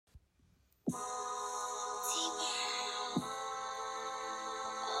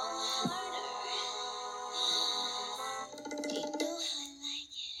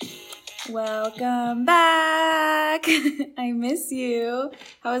Welcome back. I miss you.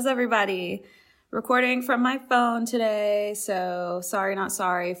 How is everybody? Recording from my phone today, so sorry, not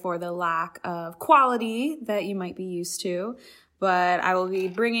sorry for the lack of quality that you might be used to, but I will be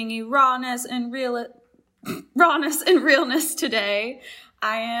bringing you rawness and realness today.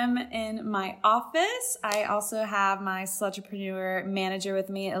 I am in my office. I also have my slutrepreneur manager with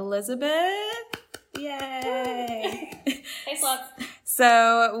me, Elizabeth. Yay! Hey, sluts.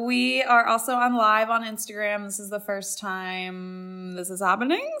 So we are also on live on Instagram. This is the first time this is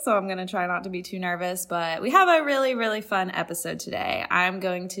happening, so I'm going to try not to be too nervous, but we have a really, really fun episode today. I'm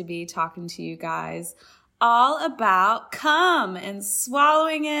going to be talking to you guys all about cum and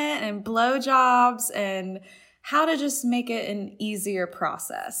swallowing it and blowjobs and how to just make it an easier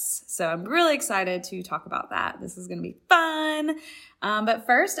process. So I'm really excited to talk about that. This is going to be fun. But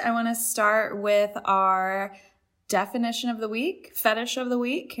first, I want to start with our definition of the week, fetish of the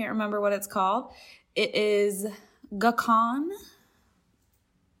week. Can't remember what it's called. It is BeCUM.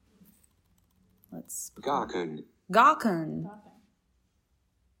 BeCUM.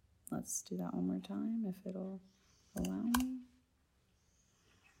 Let's do that one more time if it'll allow me.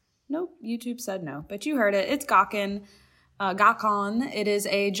 Nope, YouTube said no, but you heard it. It's gakken. Gakkon. It is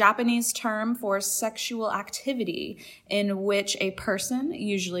a Japanese term for sexual activity in which a person,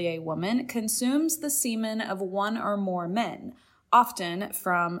 usually a woman, consumes the semen of one or more men, often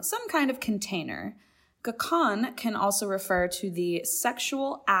from some kind of container. Gakkon can also refer to the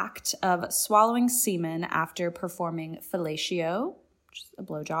sexual act of swallowing semen after performing fellatio, which is a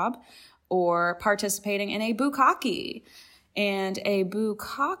blowjob, or participating in a bukkake. And a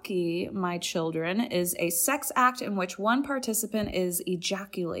bukkake, my children, is a sex act in which one participant is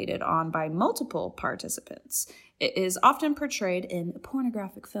ejaculated on by multiple participants. It is often portrayed in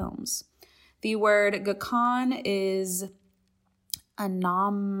pornographic films. The word gakkon is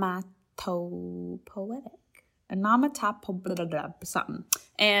something,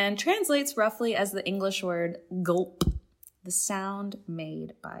 and translates roughly as the English word gulp, the sound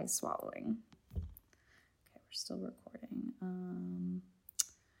made by swallowing. Okay, we're still recording.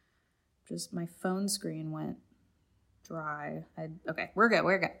 Just my phone screen went dry. Okay, we're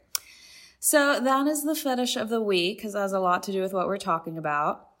good. So that is the fetish of the week because that has a lot to do with what we're talking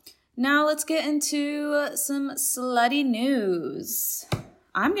about. Now let's get into some slutty news.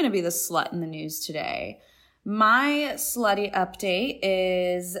 I'm going to be the slut in the news today. My slutty update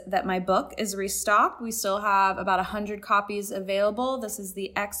is that my book is restocked. We still have about 100 copies available. This is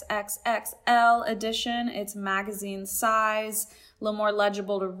the XXXL edition. It's magazine size, a little more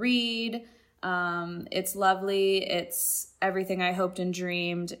legible to read. It's lovely. It's everything I hoped and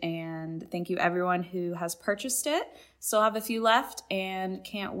dreamed. And thank you everyone who has purchased it. Still have a few left and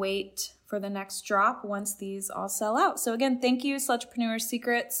can't wait for the next drop once these all sell out. So again, thank you, Slutrepreneur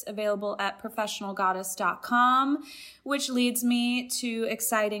Secrets, available at professionalgoddess.com, which leads me to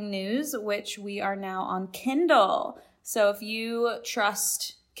exciting news, which we are now on Kindle. So if you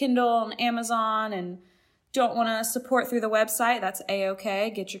trust Kindle and Amazon and don't want to support through the website, that's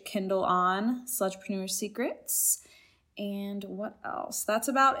a-okay. Get your Kindle on, Slutrepreneur Secrets. And what else? That's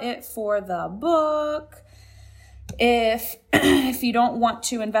about it for the book. If you don't want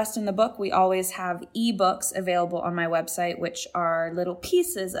to invest in the book, we always have ebooks available on my website, which are little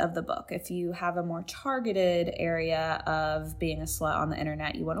pieces of the book. If you have a more targeted area of being a slut on the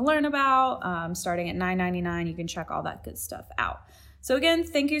internet you want to learn about, starting at $9.99, you can check all that good stuff out. So again,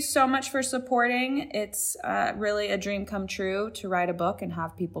 thank you so much for supporting. It's really a dream come true to write a book and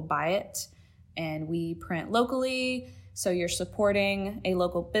have people buy it. And we print locally. So you're supporting a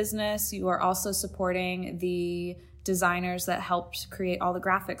local business. You are also supporting the designers that helped create all the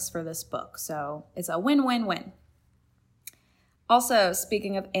graphics for this book. So it's a win-win-win. Also,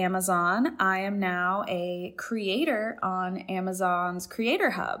 speaking of Amazon, I am now a creator on Amazon's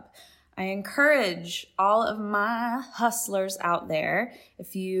Creator Hub. I encourage all of my hustlers out there,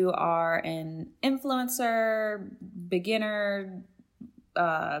 if you are an influencer, beginner,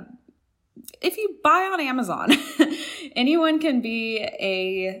 if you buy on Amazon, anyone can be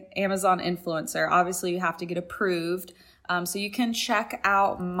a Amazon influencer. Obviously, you have to get approved. So you can check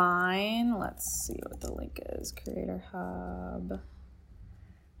out mine. Let's see what the link is. Creator Hub.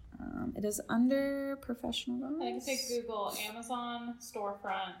 It is under Professional Goddess. I think if you Google Amazon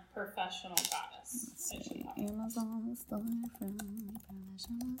storefront Professional Goddess. Let's see. Amazon storefront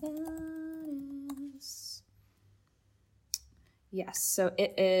Professional Goddess. Yes, so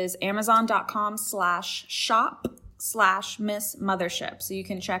it is amazon.com/shop/Miss Mothership. So you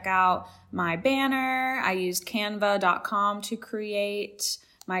can check out my banner. I used canva.com to create.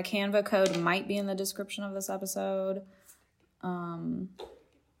 My Canva code might be in the description of this episode.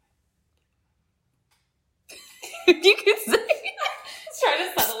 You could say. Let's try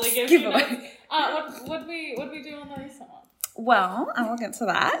to subtly give you notes. What we do on the recent one? Well, I will get to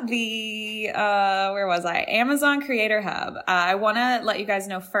that. Where was I? Amazon Creator Hub. I want to let you guys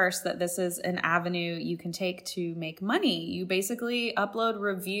know first that this is an avenue you can take to make money. You basically upload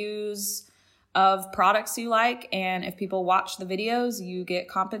reviews of products you like, and if people watch the videos, you get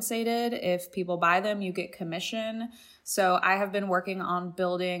compensated. If people buy them, you get commission. So I have been working on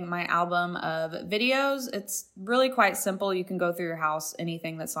building my album of videos. It's really quite simple. You can go through your house,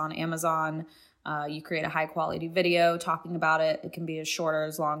 anything that's on Amazon. You create a high quality video talking about it. It can be as short or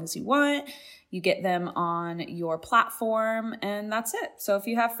as long as you want. You get them on your platform, and that's it. So if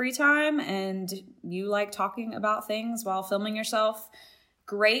you have free time and you like talking about things while filming yourself,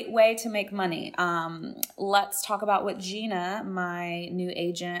 great way to make money. Let's talk about what Gina, my new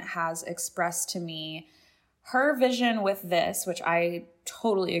agent, has expressed to me. Her vision with this, which I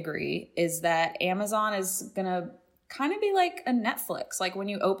totally agree, is that Amazon is going to kind of be like a Netflix. Like when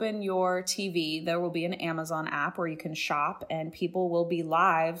you open your TV, there will be an Amazon app where you can shop and people will be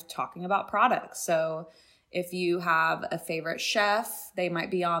live talking about products. So if you have a favorite chef, they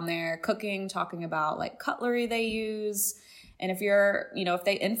might be on there cooking, talking about like cutlery they use. And if if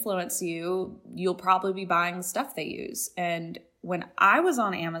they influence you, you'll probably be buying the stuff they use. And when I was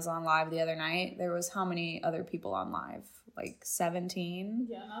on Amazon Live the other night, there was how many other people on live? Like 17?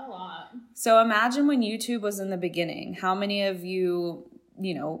 Yeah, not a lot. So imagine when YouTube was in the beginning, how many of you,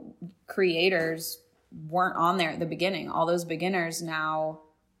 creators weren't on there at the beginning. All those beginners now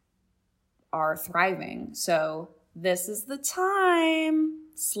are thriving. So this is the time.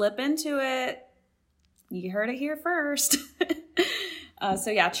 Slip into it. You heard it here first.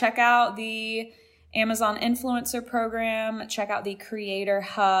 So yeah, check out the Amazon Influencer Program. Check out the Creator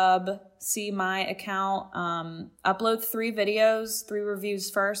Hub. See my account. Upload 3 videos, 3 reviews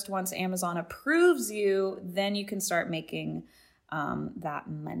first. Once Amazon approves you, then you can start making that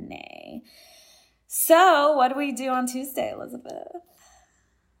money. So what do we do on Tuesday, Elizabeth?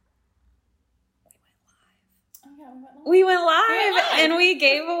 We went live and we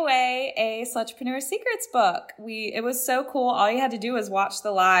gave away a Slutrepreneur Secrets book. It was so cool. All you had to do was watch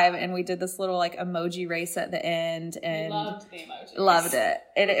the live, and we did this little like emoji race at the end, and loved the emojis. Loved it.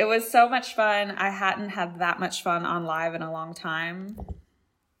 It was so much fun. I hadn't had that much fun on live in a long time.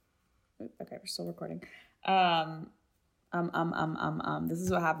 Okay, we're still recording. This is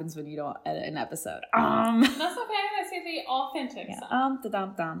what happens when you don't edit an episode. That's okay. I see the authentic side.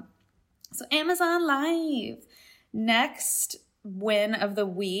 So Amazon Live. Next win of the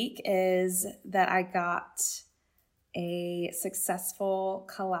week is that I got a successful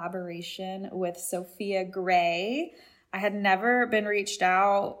collaboration with Sophia Gray. I had never been reached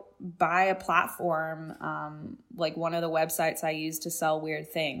out by a platform, like one of the websites I use to sell weird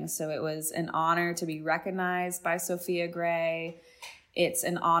things. So it was an honor to be recognized by Sophia Gray. It's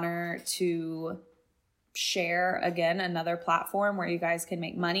an honor to share, again, another platform where you guys can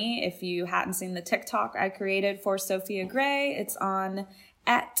make money. If you hadn't seen the TikTok I created for Sophia Gray, it's on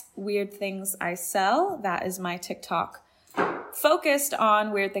 @WeirdThingsISell. That is my TikTok focused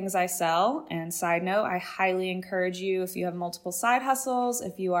on weird things I sell. And side note, I highly encourage you, if you have multiple side hustles,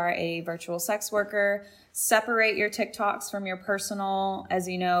 if you are a virtual sex worker, separate your TikToks from your personal. As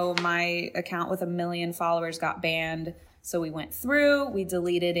you know, my account with 1 million followers got banned. So we went through, we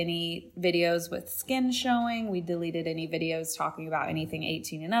deleted any videos with skin showing, we deleted any videos talking about anything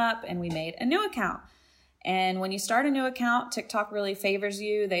 18 and up, and we made a new account. And when you start a new account, TikTok really favors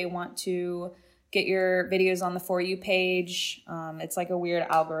you. They want to get your videos on the For You page. It's like a weird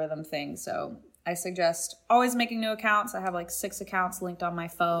algorithm thing. So I suggest always making new accounts. I have like 6 accounts linked on my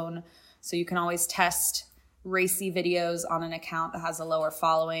phone. So you can always test racy videos on an account that has a lower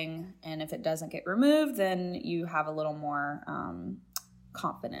following. And if it doesn't get removed, then you have a little more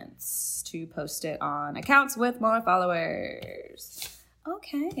confidence to post it on accounts with more followers.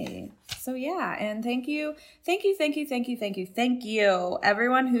 Okay. So yeah, and thank you everyone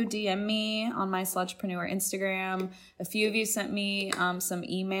who DM'd me on my Slutrepreneur Instagram. A few of you sent me some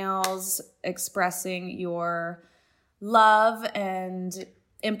emails expressing your love and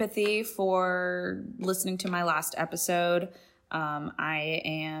empathy for listening to my last episode. I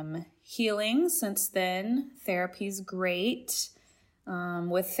am healing since then. Therapy's great.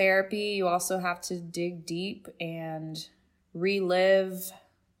 With therapy, you also have to dig deep and relive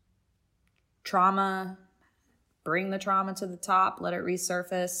trauma, bring the trauma to the top, let it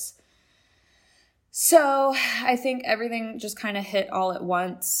resurface. So I think everything just kind of hit all at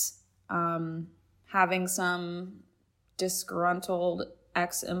once. Having some disgruntled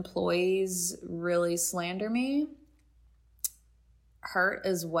ex-employees really slander me hurt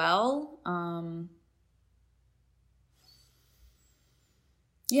as well.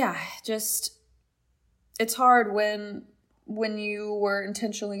 yeah, just it's hard when you were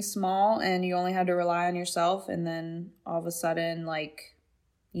intentionally small and you only had to rely on yourself, and then all of a sudden, like,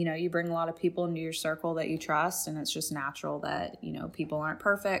 you know, you bring a lot of people into your circle that you trust, and it's just natural that, you know, people aren't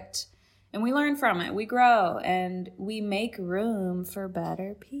perfect, and we learn from it, we grow, and we make room for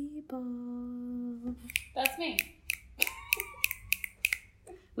better people. That's me.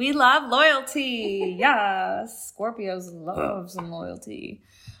 We love loyalty. Yes, Scorpios love some loyalty.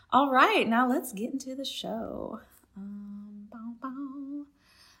 All right, now let's get into the show.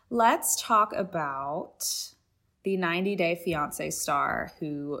 Let's talk about the 90 Day Fiancé star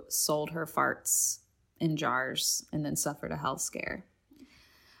who sold her farts in jars and then suffered a health scare.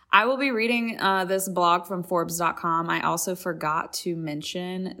 I will be reading this blog from Forbes.com. I also forgot to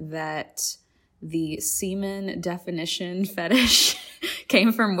mention that the semen definition fetish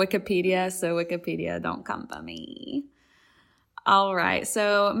came from Wikipedia, so Wikipedia, don't come for me. All right,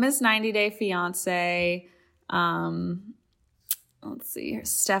 so Miss 90 Day Fiancé, let's see here,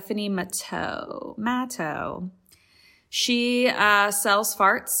 Stephanie Matteau. She sells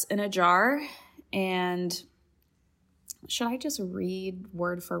farts in a jar, and should I just read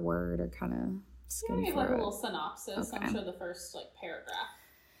word for word or kind of skim through like a it? little synopsis. Okay. I'm sure the first paragraph.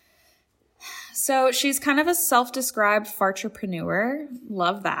 So she's kind of a self-described fartrepreneur.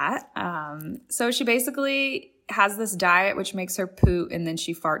 Love that. So she basically has this diet which makes her poop, and then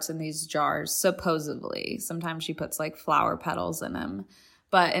she farts in these jars, supposedly. Sometimes she puts like flower petals in them.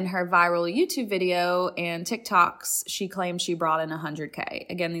 But in her viral YouTube video and TikToks, she claimed she brought in 100K.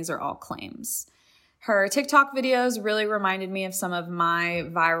 Again, these are all claims. Her TikTok videos really reminded me of some of my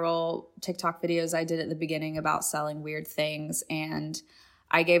viral TikTok videos I did at the beginning about selling weird things. And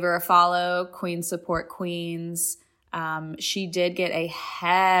I gave her a follow, Queens Support Queens. She did get a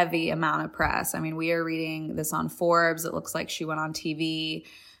heavy amount of press. I mean, we are reading this on Forbes. It looks like she went on TV.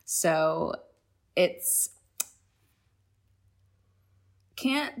 So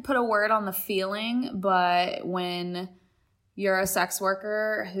can't put a word on the feeling, but when you're a sex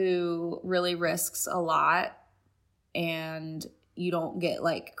worker who really risks a lot and you don't get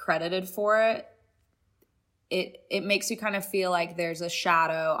like credited for it, it makes you kind of feel like there's a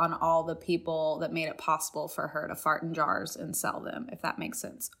shadow on all the people that made it possible for her to fart in jars and sell them, if that makes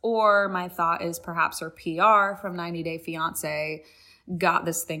sense. Or my thought is perhaps her PR from 90 Day Fiancé got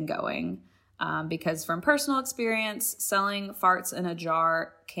this thing going. Because from personal experience, selling farts in a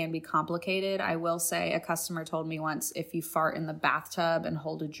jar can be complicated. I will say a customer told me once, if you fart in the bathtub and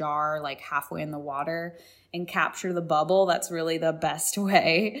hold a jar like halfway in the water and capture the bubble, that's really the best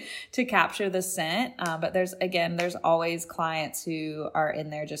way to capture the scent. But there's always clients who are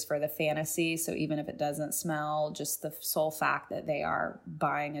in there just for the fantasy. So even if it doesn't smell, just the sole fact that they are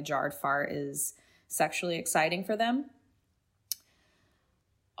buying a jarred fart is sexually exciting for them.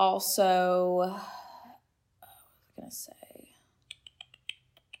 Also, what was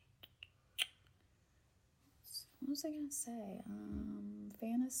I going to say?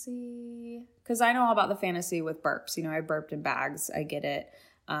 Fantasy. Because I know all about the fantasy with burps. You know, I burped in bags. I get it.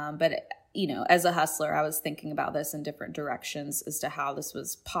 But, you know, as a hustler, I was thinking about this in different directions as to how this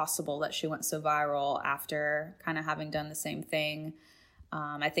was possible that she went so viral after kind of having done the same thing.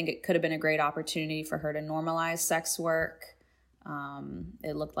 I think it could have been a great opportunity for her to normalize sex work.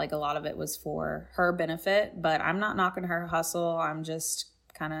 It looked like a lot of it was for her benefit, but I'm not knocking her hustle. I'm just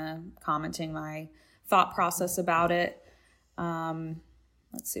kind of commenting my thought process about it.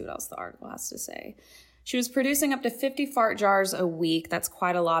 Let's see what else the article has to say. She was producing up to 50 fart jars a week. That's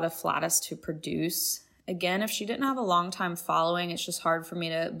quite a lot of flatus to produce. Again, if she didn't have a long time following, it's just hard for me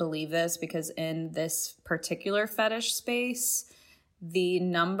to believe this, because in this particular fetish space, the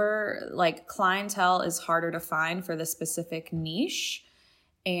number, like, clientele is harder to find for the specific niche.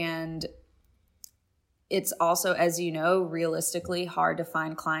 And it's also, as you know, realistically hard to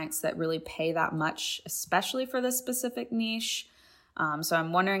find clients that really pay that much, especially for this specific niche. So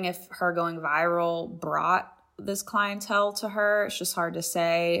I'm wondering if her going viral brought this clientele to her. It's just hard to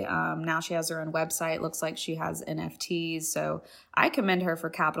say. Now she has her own website. Looks like she has NFTs. So I commend her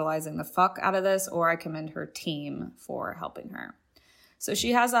for capitalizing the fuck out of this, or I commend her team for helping her. So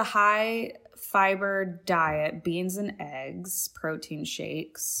she has a high fiber diet, beans and eggs, protein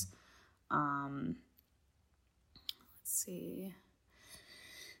shakes. Let's see.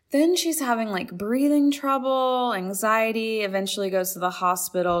 Then she's having like breathing trouble, anxiety, eventually goes to the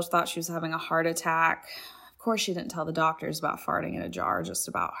hospital. She thought she was having a heart attack. Of course, she didn't tell the doctors about farting in a jar, just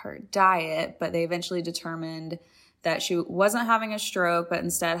about her diet, but they eventually determined that she wasn't having a stroke, but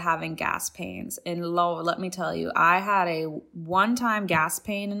instead having gas pains. And let me tell you, I had a one-time gas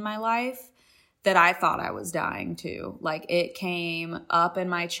pain in my life that I thought I was dying too. Like it came up in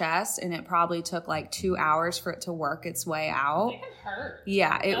my chest and it probably took like 2 hours for it to work its way out. It can hurt.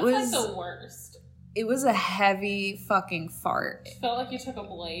 Yeah, That's like the worst. It was a heavy fucking fart. It felt like you took a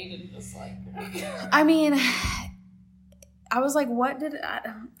blade and just like... I mean, I was like,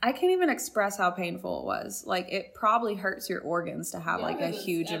 I can't even express how painful it was. Like it probably hurts your organs to have like a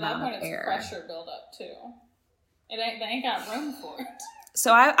huge amount of air. Pressure buildup too. They ain't got room for it.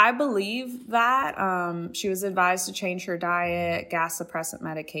 So I believe that she was advised to change her diet, gas suppressant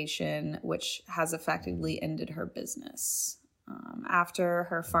medication, which has effectively ended her business. After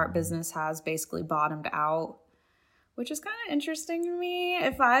her fart business has basically bottomed out, which is kind of interesting to me.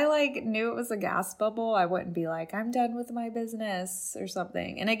 If I like knew it was a gas bubble, I wouldn't be like, I'm done with my business or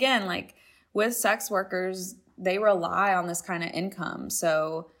something. And again, like with sex workers, they rely on this kind of income.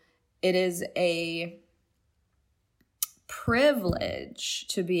 So it is a privilege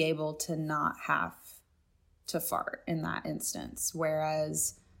to be able to not have to fart in that instance,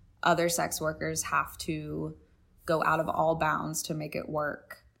 whereas other sex workers have to go out of all bounds to make it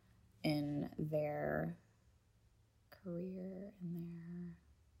work in their career,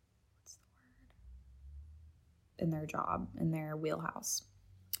 in their job, in their wheelhouse.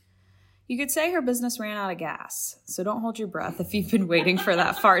 You could say her business ran out of gas, so don't hold your breath if you've been waiting for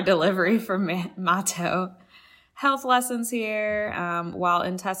that fart delivery from Mato. Health lessons here. While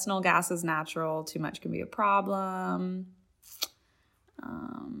intestinal gas is natural, too much can be a problem.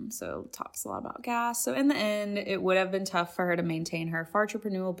 So talks a lot about gas. So in the end, it would have been tough for her to maintain her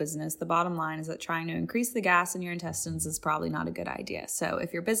fartrepreneurial business. The bottom line is that trying to increase the gas in your intestines is probably not a good idea. So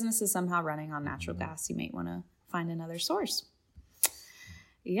if your business is somehow running on natural gas, you might want to find another source.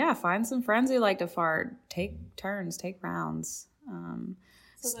 Yeah, find some friends who like to fart. Take turns, take rounds.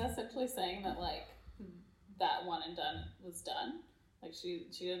 So that's essentially saying that like that one and done was done. Like she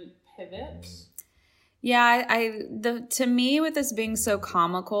didn't pivot. Yeah, to me with this being so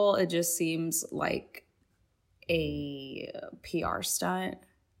comical, it just seems like a PR stunt.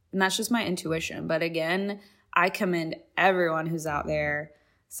 And that's just my intuition. But again, I commend everyone who's out there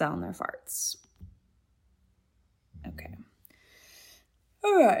selling their farts. Okay.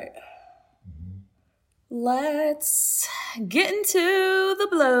 All right. Let's get into the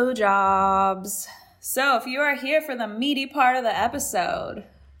blowjobs. So if you are here for the meaty part of the episode,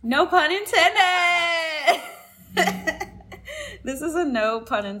 no pun intended. This is a no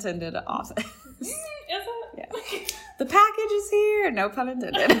pun intended office. Is it? Yeah. The package is here. No pun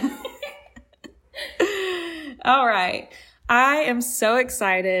intended. All right. I am so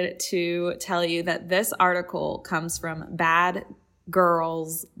excited to tell you that this article comes from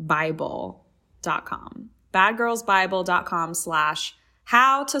badgirlsbible.com.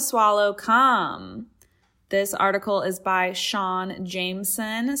 badgirlsbible.com/how-to-swallow-cum. This article is by Sean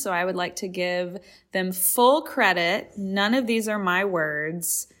Jameson, so I would like to give them full credit. None of these are my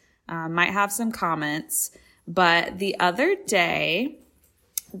words. Might have some comments. But the other day,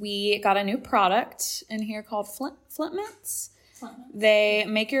 we got a new product in here called Flint Mints. They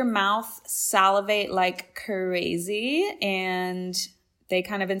make your mouth salivate like crazy, and they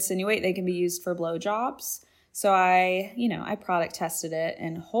kind of insinuate they can be used for blowjobs. So I product tested it,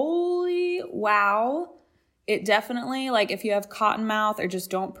 and holy wow. It definitely, like if you have cotton mouth or just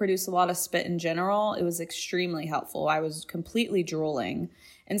don't produce a lot of spit in general, it was extremely helpful. I was completely drooling.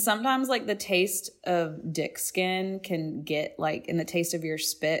 And sometimes like the taste of dick skin can get like, and the taste of your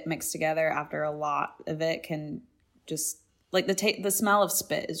spit mixed together after a lot of it can just, like the smell of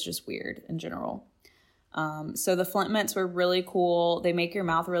spit is just weird in general. So the Flint Mints were really cool. They make your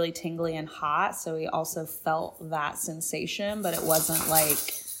mouth really tingly and hot. So we also felt that sensation, but it wasn't like...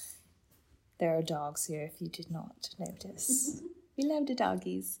 There are dogs here, if you did not notice. We love the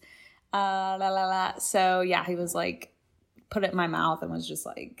doggies. So, yeah, he was like, put it in my mouth and was just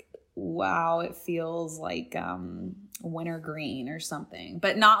like, wow, it feels like wintergreen or something.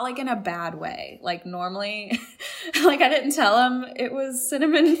 But not like in a bad way. Like normally, like I didn't tell him it was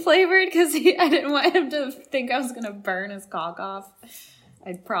cinnamon flavored because I didn't want him to think I was going to burn his cock off.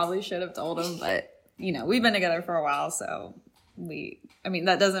 I probably should have told him, but, we've been together for a while, so...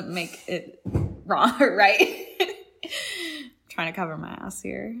 that doesn't make it wrong, right? Trying to cover my ass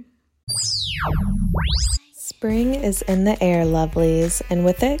here. Spring is in the air, lovelies, and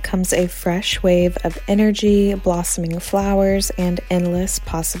with it comes a fresh wave of energy, blossoming flowers, and endless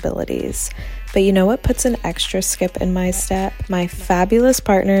possibilities. But you know what puts an extra skip in my step? My fabulous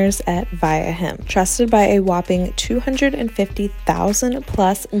partners at BeCUM. Trusted by a whopping 250,000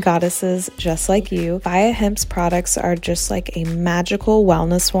 plus goddesses just like you, BeCUM's products are just like a magical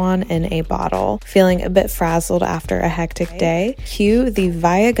wellness wand in a bottle. Feeling a bit frazzled after a hectic day? Cue the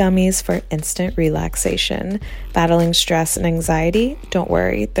VIA gummies for instant relaxation. Battling stress and anxiety? Don't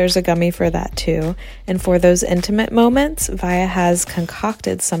worry, there's a gummy for that too. And for those intimate moments, VIA has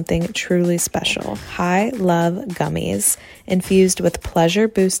concocted something truly special. High Love Gummies. Infused with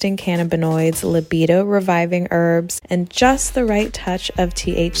pleasure-boosting cannabinoids, libido-reviving herbs, and just the right touch of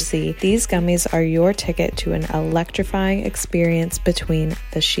THC, these gummies are your ticket to an electrifying experience between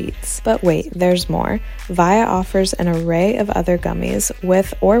the sheets. But wait, there's more. VIA offers an array of other gummies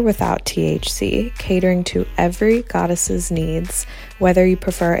with or without THC, catering to every goddess's needs. Whether you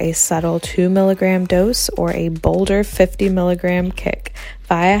prefer a subtle 2 milligram dose or a bolder 50 milligram kick,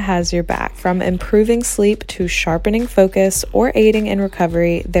 VIA has your back. From improving sleep to sharpening focus or aiding in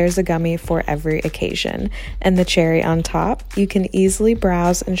recovery, there's a gummy for every occasion. And the cherry on top, you can easily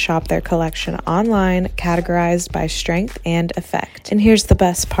browse and shop their collection online, categorized by strength and effect. And here's the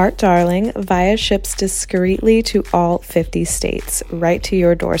best part, darling. VIA ships discreetly to all 50 states, right to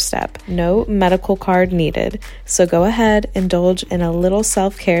your doorstep. No medical card needed. So go ahead, indulge in a little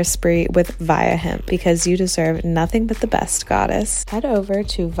self-care spree with VIA Hemp, because you deserve nothing but the best, goddess. Head over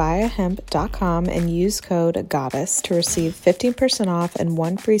to viahemp.com and use code GODDESS to receive 15% off and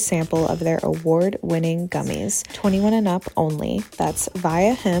one free sample of their award-winning gummies. 21 and up only. That's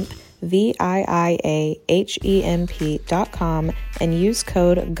ViaHemp, VIIAHEMP.com, and use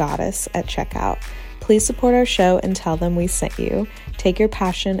code GODDESS at checkout. Please support our show and tell them we sent you. Take your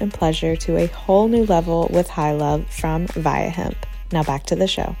passion and pleasure to a whole new level with High Love from ViaHemp. Now back to the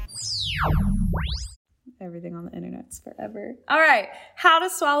show. Everything on the internet's forever. All right. How to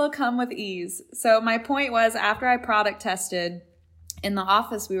swallow cum with ease. So my point was, after I product tested in the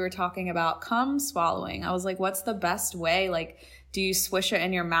office, we were talking about cum swallowing. I was like, what's the best way? Like, do you swish it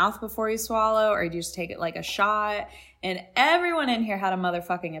in your mouth before you swallow, or do you just take it like a shot? And everyone in here had a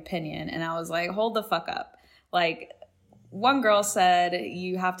motherfucking opinion. And I was like, hold the fuck up. Like, one girl said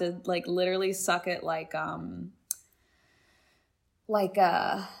you have to like literally suck it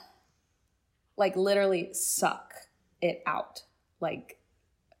like literally suck it out. Like,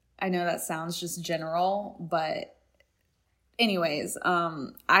 I know that sounds just general, but anyways, I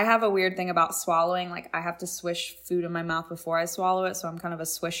have a weird thing about swallowing. Like, I have to swish food in my mouth before I swallow it. So I'm kind of a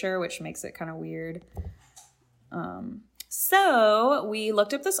swisher, which makes it kind of weird. So we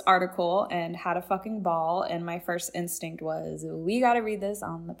looked up this article and had a fucking ball. And my first instinct was, we got to read this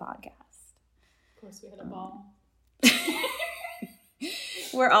on the podcast. Of course we had a ball.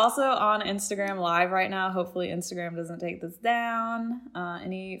 We're also on Instagram Live right now. Hopefully Instagram doesn't take this down.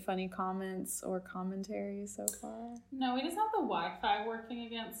 Any funny comments or commentary so far? No, we just have the Wi-Fi working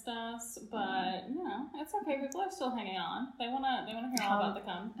against us, but you know, it's okay. People are still hanging on. They wanna hear all about the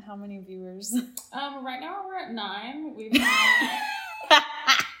cum. How many viewers? Right now we're at 9. We've there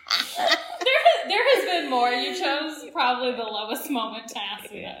has been more. You chose probably the lowest moment to ask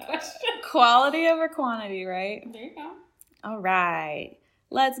me that question. Quality over quantity, right? There you go. All right.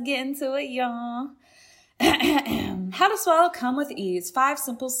 Let's get into it, y'all. How to swallow cum with ease. 5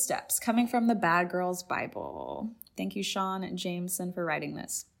 simple steps, coming from the Bad Girls Bible. Thank you, Sean Jameson, for writing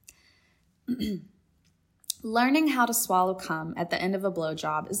this. Learning how to swallow cum at the end of a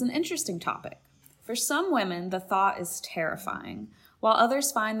blowjob is an interesting topic. For some women, the thought is terrifying, while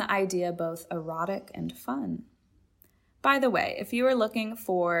others find the idea both erotic and fun. By the way, if you are looking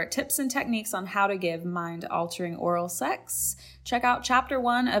for tips and techniques on how to give mind-altering oral sex, check out Chapter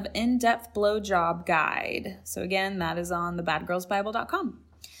 1 of In-Depth Blowjob Guide. So again, that is on thebadgirlsbible.com.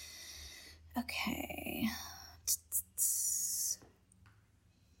 Okay.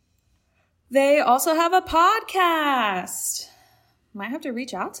 They also have a podcast. Might have to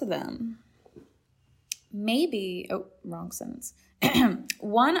reach out to them. Maybe, wrong sentence.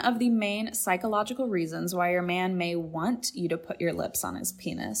 One of the main psychological reasons why your man may want you to put your lips on his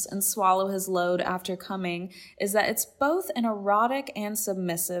penis and swallow his load after coming is that it's both an erotic and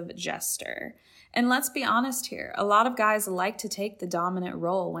submissive gesture. And let's be honest here, a lot of guys like to take the dominant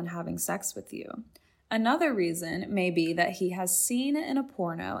role when having sex with you. Another reason may be that he has seen it in a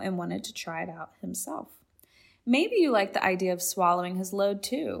porno and wanted to try it out himself. Maybe you like the idea of swallowing his load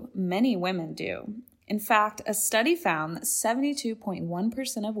too. Many women do. In fact, a study found that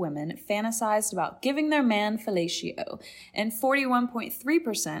 72.1% of women fantasized about giving their man fellatio, and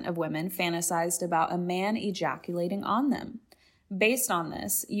 41.3% of women fantasized about a man ejaculating on them. Based on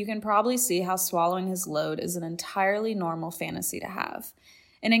this, you can probably see how swallowing his load is an entirely normal fantasy to have.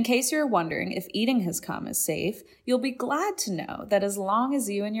 And in case you're wondering if eating his cum is safe, you'll be glad to know that as long as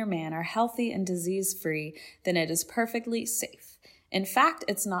you and your man are healthy and disease-free, then it is perfectly safe. In fact,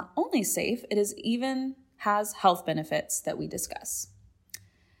 it's not only safe, it is even has health benefits that we discuss.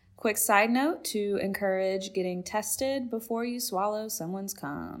 Quick side note to encourage getting tested before you swallow someone's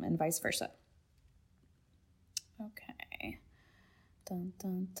cum and vice versa. Okay. Dun,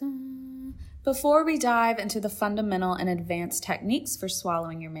 dun, dun. Before we dive into the fundamental and advanced techniques for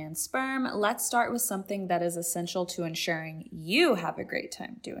swallowing your man's sperm, let's start with something that is essential to ensuring you have a great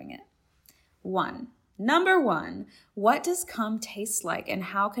time doing it. Number one, what does cum taste like and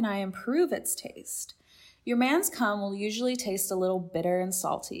how can I improve its taste? Your man's cum will usually taste a little bitter and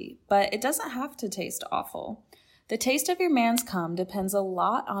salty, but it doesn't have to taste awful. The taste of your man's cum depends a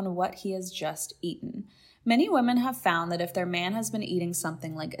lot on what he has just eaten. Many women have found that if their man has been eating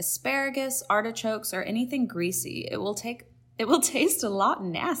something like asparagus, artichokes, or anything greasy, it will taste a lot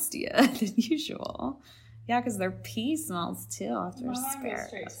nastier than usual. Yeah, because their pee smells too after asparagus. Mine goes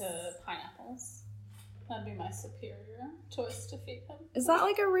straight to pineapples. That'd be my superior choice to feed them. Is that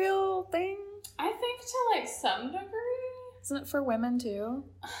like a real thing? I think to like some degree. Isn't it for women too?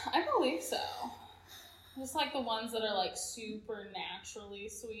 I believe so. Just like the ones that are like super naturally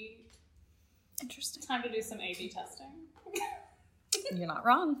sweet. Interesting. Time to do some A/B testing. You're not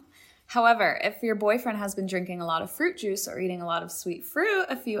wrong. However, if your boyfriend has been drinking a lot of fruit juice or eating a lot of sweet fruit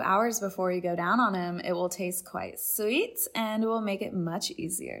a few hours before you go down on him, it will taste quite sweet and will make it much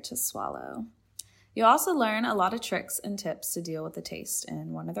easier to swallow. You'll also learn a lot of tricks and tips to deal with the taste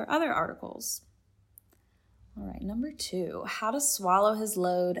in one of their other articles. All right, number 2, how to swallow his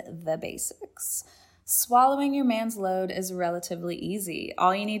load, the basics. Swallowing your man's load is relatively easy.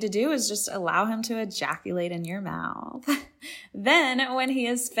 All you need to do is just allow him to ejaculate in your mouth. Then, when he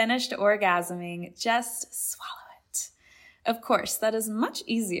is finished orgasming, just swallow it. Of course, that is much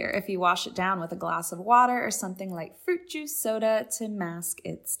easier if you wash it down with a glass of water or something like fruit juice soda to mask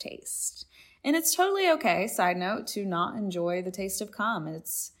its taste. And it's totally okay, side note, to not enjoy the taste of cum.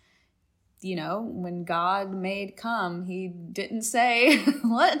 It's, when God made cum, he didn't say,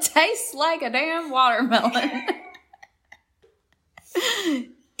 well, it tastes like a damn watermelon.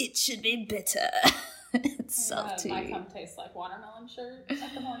 It should be bitter. It's salty. My cum tastes like watermelon shirt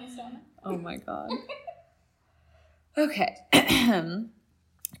at the Horny Stoner. Oh my God. Okay.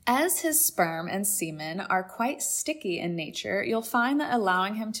 As his sperm and semen are quite sticky in nature, you'll find that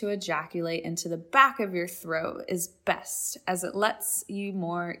allowing him to ejaculate into the back of your throat is best, as it lets you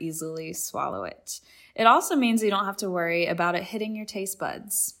more easily swallow it. It also means you don't have to worry about it hitting your taste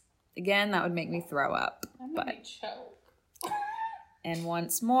buds. Again, that would make me throw up. That made me choke. And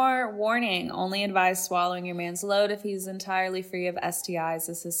once more, warning, only advise swallowing your man's load if he's entirely free of STIs,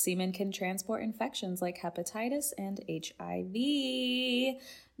 as his semen can transport infections like hepatitis and HIV.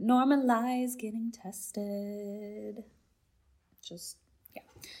 Normalize getting tested.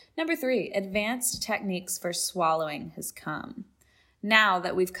 Number 3, advanced techniques for swallowing his cum. Now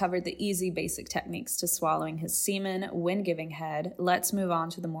that we've covered the easy basic techniques to swallowing his semen when giving head, let's move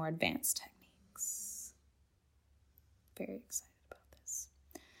on to the more advanced techniques. Very excited.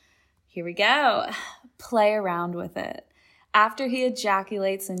 Here we go. Play around with it. After he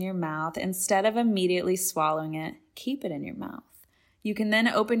ejaculates in your mouth, instead of immediately swallowing it, keep it in your mouth. You can then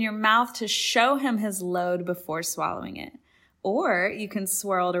open your mouth to show him his load before swallowing it. Or you can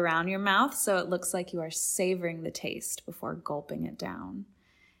swirl it around your mouth so it looks like you are savoring the taste before gulping it down.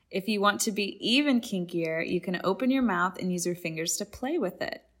 If you want to be even kinkier, you can open your mouth and use your fingers to play with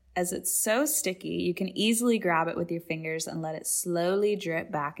it. As it's so sticky, you can easily grab it with your fingers and let it slowly drip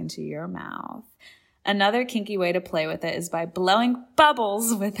back into your mouth. Another kinky way to play with it is by blowing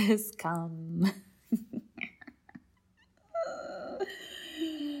bubbles with his cum.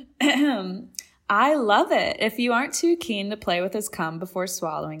 I love it. If you aren't too keen to play with his cum before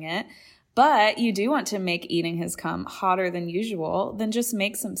swallowing it, but you do want to make eating his cum hotter than usual, then just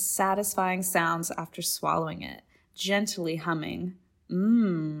make some satisfying sounds after swallowing it, gently humming.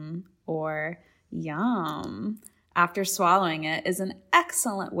 Or yum after swallowing it is an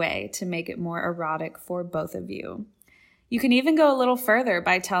excellent way to make it more erotic for both of you. You can even go a little further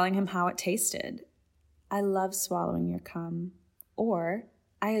by telling him how it tasted. I love swallowing your cum. Or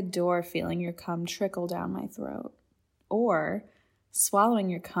I adore feeling your cum trickle down my throat. Or swallowing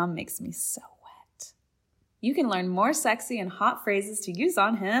your cum makes me so wet. You can learn more sexy and hot phrases to use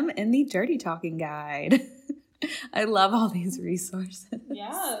on him in the Dirty Talking Guide. I love all these resources.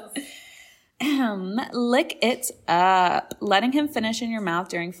 Yes. Lick it up. Letting him finish in your mouth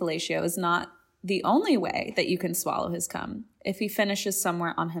during fellatio is not the only way that you can swallow his cum. If he finishes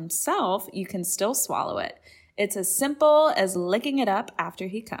somewhere on himself, you can still swallow it. It's as simple as licking it up after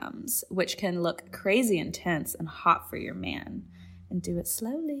he comes, which can look crazy intense and hot for your man. And do it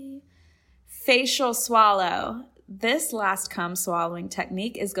slowly. Facial swallow. This last cum swallowing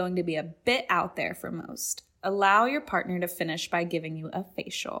technique is going to be a bit out there for most. Allow your partner to finish by giving you a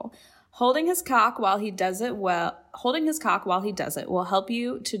facial. Holding his cock while he does it will help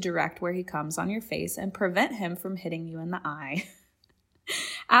you to direct where he comes on your face and prevent him from hitting you in the eye.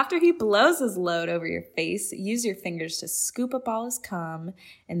 After he blows his load over your face, use your fingers to scoop up all his cum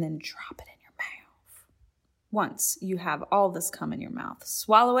and then drop it in your mouth. Once you have all this cum in your mouth,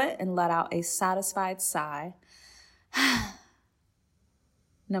 swallow it and let out a satisfied sigh.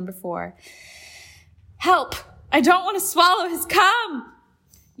 Number 4, help! I don't want to swallow his cum!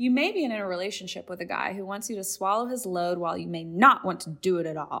 You may be in a relationship with a guy who wants you to swallow his load while you may not want to do it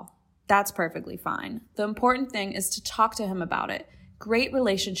at all. That's perfectly fine. The important thing is to talk to him about it. Great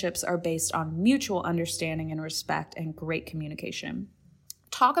relationships are based on mutual understanding and respect and great communication.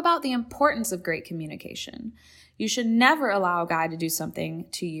 Talk about the importance of great communication. You should never allow a guy to do something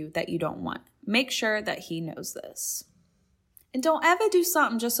to you that you don't want. Make sure that he knows this. And don't ever do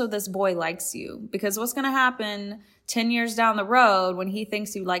something just so this boy likes you, because what's going to happen 10 years down the road when he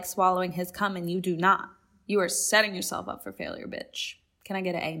thinks you like swallowing his cum and you do not? You are setting yourself up for failure, bitch. Can I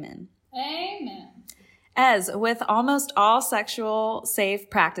get an amen? Amen. As with almost all sexual safe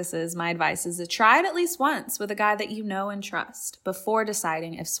practices, my advice is to try it at least once with a guy that you know and trust before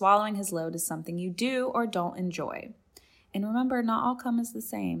deciding if swallowing his load is something you do or don't enjoy. And remember, not all cum is the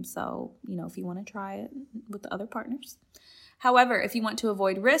same. So, if you want to try it with the other partners. However, if you want to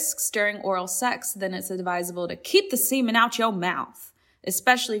avoid risks during oral sex, then it's advisable to keep the semen out your mouth,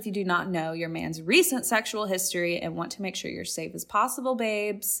 especially if you do not know your man's recent sexual history and want to make sure you're safe as possible,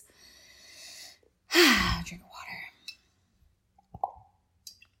 babes. Drink water.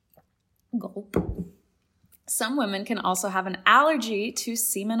 Gulp. Some women can also have an allergy to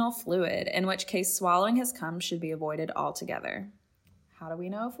seminal fluid, in which case swallowing his cum should be avoided altogether. How do we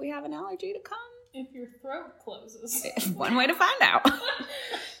know if we have an allergy to cum? If your throat closes. One way to find out. Go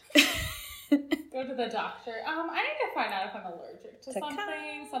to the doctor. I need to find out if I'm allergic to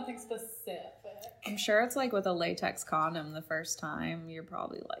something specific. I'm sure it's like with a latex condom the first time. You're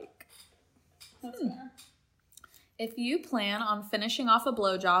probably like... That's fair. If you plan on finishing off a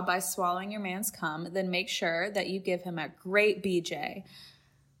blowjob by swallowing your man's cum, then make sure that you give him a great BJ.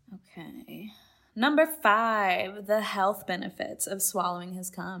 Okay. Number 5, the health benefits of swallowing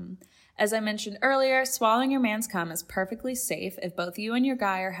his cum. As I mentioned earlier, swallowing your man's cum is perfectly safe if both you and your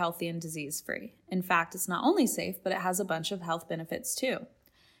guy are healthy and disease-free. In fact, it's not only safe, but it has a bunch of health benefits too.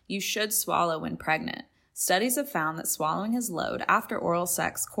 You should swallow when pregnant. Studies have found that swallowing his load after oral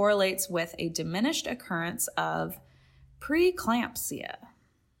sex correlates with a diminished occurrence of preeclampsia,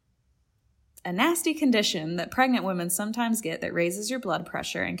 a nasty condition that pregnant women sometimes get that raises your blood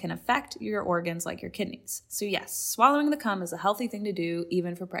pressure and can affect your organs like your kidneys. So yes, swallowing the cum is a healthy thing to do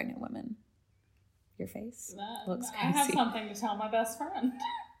even for pregnant women. Your face looks crazy. I have something to tell my best friend.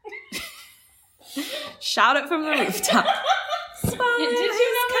 Shout it from the rooftop. Did you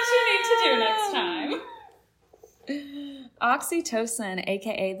know what you need to do next time? Oxytocin,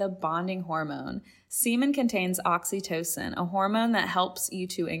 aka the bonding hormone. Semen contains oxytocin, a hormone that helps you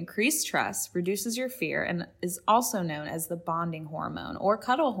to increase trust, reduces your fear, and is also known as the bonding hormone or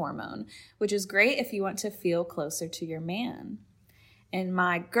cuddle hormone, which is great if you want to feel closer to your man. And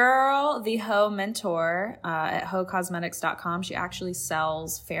my girl, the Ho Mentor at hocosmetics.com, she actually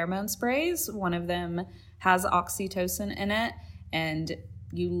sells pheromone sprays. One of them has oxytocin in it, and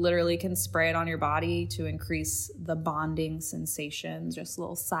you literally can spray it on your body to increase the bonding sensation. Just a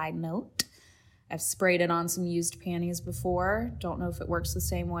little side note. I've sprayed it on some used panties before. Don't know if it works the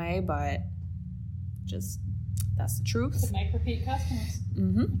same way, but that's the truth. Could make repeat customers.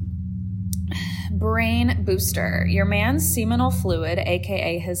 Brain booster. Your man's seminal fluid,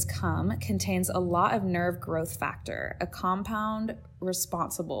 aka his cum, contains a lot of nerve growth factor, a compound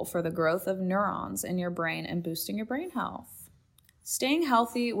responsible for the growth of neurons in your brain and boosting your brain health. Staying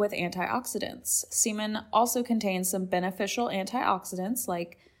healthy with antioxidants. Semen also contains some beneficial antioxidants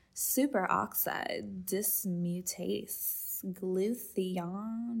like superoxide dismutase,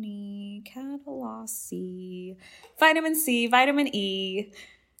 glutathione, catalase, vitamin C, vitamin E,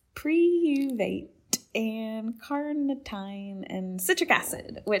 preuvate, and carnitine, and citric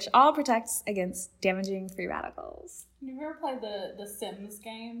acid, which all protects against damaging free radicals. You ever played the Sims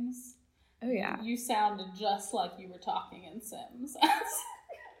games? Oh, yeah. You sounded just like you were talking in Sims.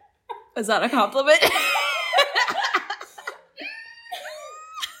 Is that a compliment?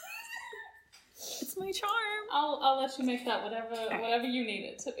 It's my charm. I'll let you make that whatever you need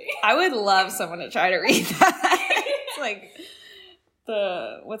it to be. I would love someone to try to read that. It's like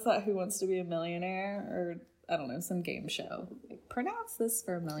what's that? Who Wants to Be a Millionaire? Or I don't know, some game show. Like, pronounce this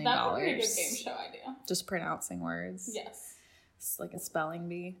for $1 million. That's a pretty good game show idea. Just pronouncing words. Yes. It's like a spelling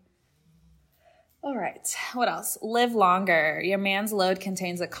bee. All right. What else? Live longer. Your man's load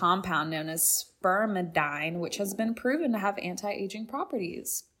contains a compound known as spermidine, which has been proven to have anti-aging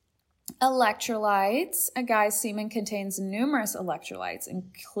properties. Electrolytes. A guy's semen contains numerous electrolytes,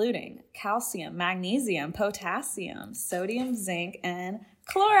 including calcium, magnesium, potassium, sodium, zinc, and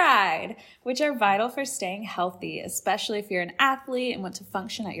chloride, which are vital for staying healthy, especially if you're an athlete and want to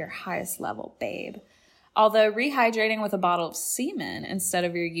function at your highest level, babe. Although rehydrating with a bottle of semen instead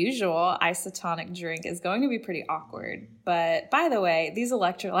of your usual isotonic drink is going to be pretty awkward. But by the way, these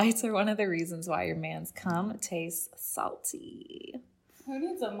electrolytes are one of the reasons why your man's cum tastes salty. Who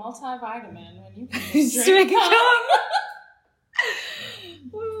needs a multivitamin when you can just Drink cum?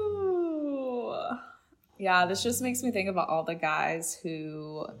 Woo. Yeah, this just makes me think about all the guys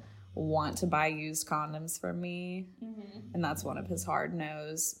who want to buy used condoms from me. Mm-hmm. And that's one of his hard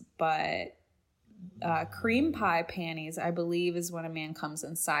no's. But cream pie panties, I believe, is when a man comes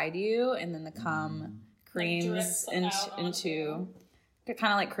inside you and then the cum creams into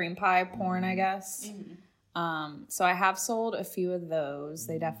kind of like cream pie porn, I guess. Mm-hmm. So I have sold a few of those.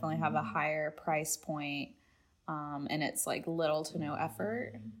 They definitely have a higher price point, and it's like little to no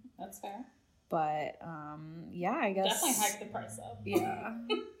effort. That's fair. But yeah, I guess definitely hike the price up. Yeah.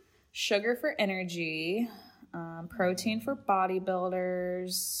 Sugar for energy, protein for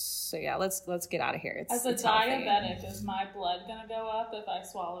bodybuilders. So yeah, let's get out of here. As a diabetic, is my blood gonna go up if I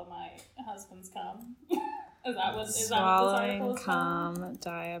swallow my husband's cum? Is that what this article is cum,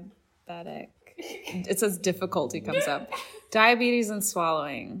 diabetic. It says difficulty comes up. Diabetes and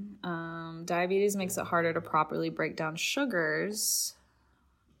swallowing. Diabetes makes it harder to properly break down sugars.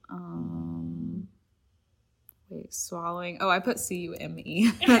 Swallowing. Oh, I put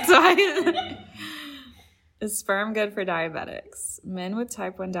CUME. That's why. Is sperm good for diabetics? Men with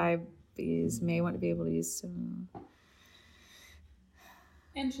type 1 diabetes may want to be able to use some.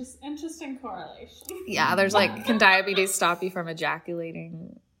 Interesting correlation. Yeah, there's like, can diabetes stop you from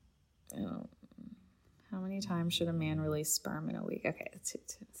ejaculating? How many times should a man release sperm in a week? Okay, that's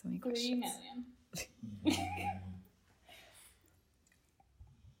 3 million.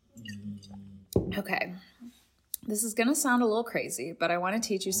 Okay. This is going to sound a little crazy, but I want to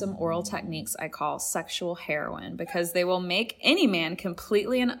teach you some oral techniques I call sexual heroin because they will make any man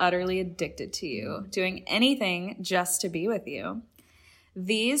completely and utterly addicted to you, doing anything just to be with you.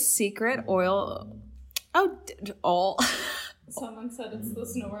 These secret oil... Someone said it's the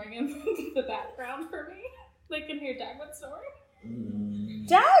snoring in the background for me. They can hear Dagwood snoring.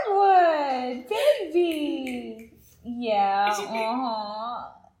 Dagwood! Baby! Yeah, So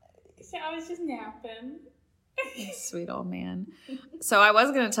I was just napping. Sweet old man. So I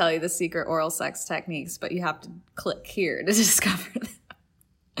was going to tell you the secret oral sex techniques, but you have to click here to discover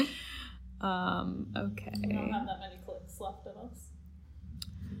them. Okay. We don't have that many clicks left of us.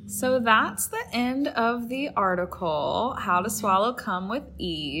 So that's the end of the article, How to Swallow Cum with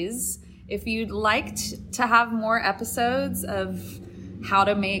Ease. If you'd like to have more episodes of how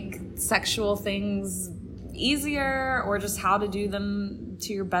to make sexual things easier or just how to do them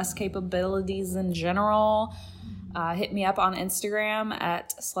to your best capabilities in general, hit me up on Instagram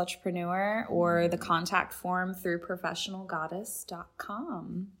at Slutrepreneur or the contact form through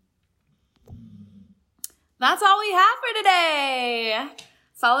professionalgoddess.com. That's all we have for today.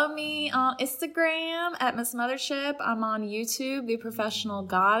 Follow me on Instagram at Miss Mothership. I'm on YouTube, The Professional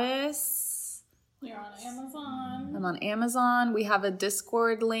Goddess. You're on Amazon. I'm on Amazon. We have a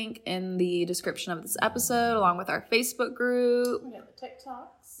Discord link in the description of this episode, along with our Facebook group. We got the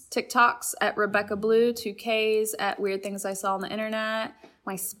TikToks. TikToks at Rebecca Blue, 2Ks at Weird Things I Saw on the Internet.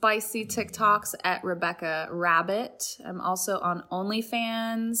 My spicy TikToks at Rebecca Rabbit. I'm also on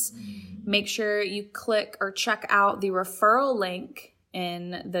OnlyFans. Make sure you click or check out the referral link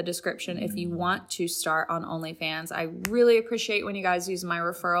in the description if you want to start on OnlyFans. I really appreciate when you guys use my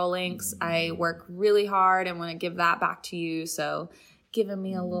referral links. I work really hard and want to give that back to you. So giving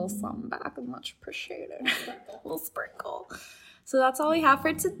me a little something back is much appreciated. A little sprinkle. So that's all we have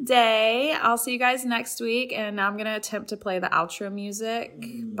for today. I'll see you guys next week. And now I'm going to attempt to play the outro music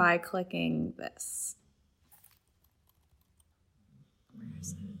by clicking this. Where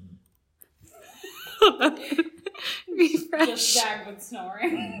is it? Refresh. Just Dagwood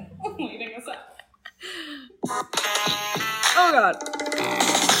snoring, leading us out. Oh God.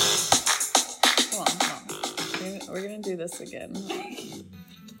 Hold on. We're gonna do this again.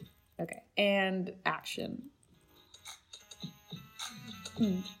 Okay, and action.